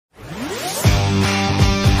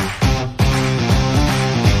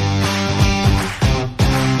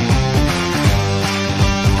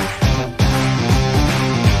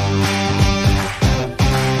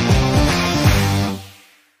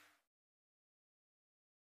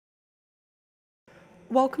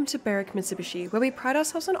Welcome to Berwick Mitsubishi, where we pride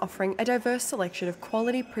ourselves on offering a diverse selection of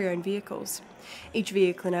quality pre-owned vehicles. Each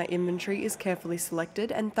vehicle in our inventory is carefully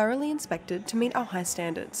selected and thoroughly inspected to meet our high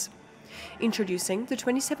standards. Introducing the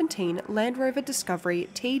 2017 Land Rover Discovery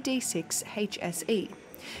TD6 HSE,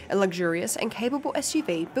 a luxurious and capable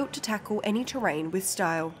SUV built to tackle any terrain with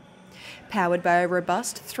style. Powered by a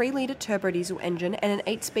robust 3-litre turbo diesel engine and an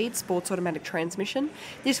 8-speed sports automatic transmission,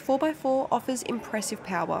 this 4x4 offers impressive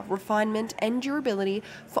power, refinement and durability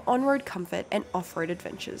for on-road comfort and off-road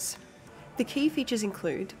adventures. The key features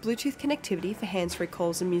include Bluetooth connectivity for hands-free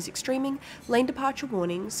calls and music streaming, lane departure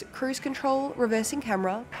warnings, cruise control, reversing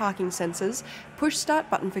camera, parking sensors, push start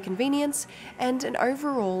button for convenience, and an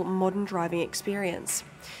overall modern driving experience.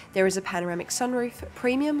 There is a panoramic sunroof,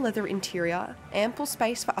 premium leather interior, ample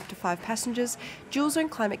space for up to 5 passengers, dual-zone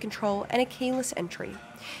climate control, and a keyless entry.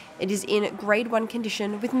 It is in Grade 1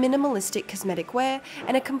 condition with minimalistic cosmetic wear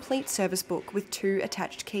and a complete service book with 2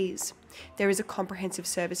 attached keys. There is a comprehensive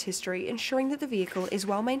service history ensuring that the vehicle is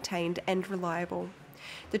well maintained and reliable.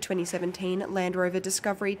 The 2017 Land Rover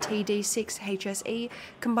Discovery TD6 HSE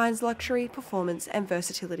combines luxury, performance and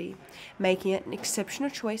versatility, making it an exceptional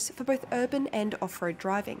choice for both urban and off-road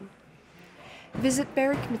driving. Visit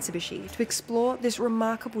Berwick Mitsubishi to explore this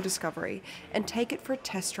remarkable discovery and take it for a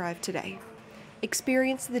test drive today.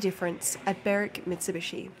 Experience the difference at Berwick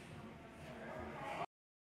Mitsubishi.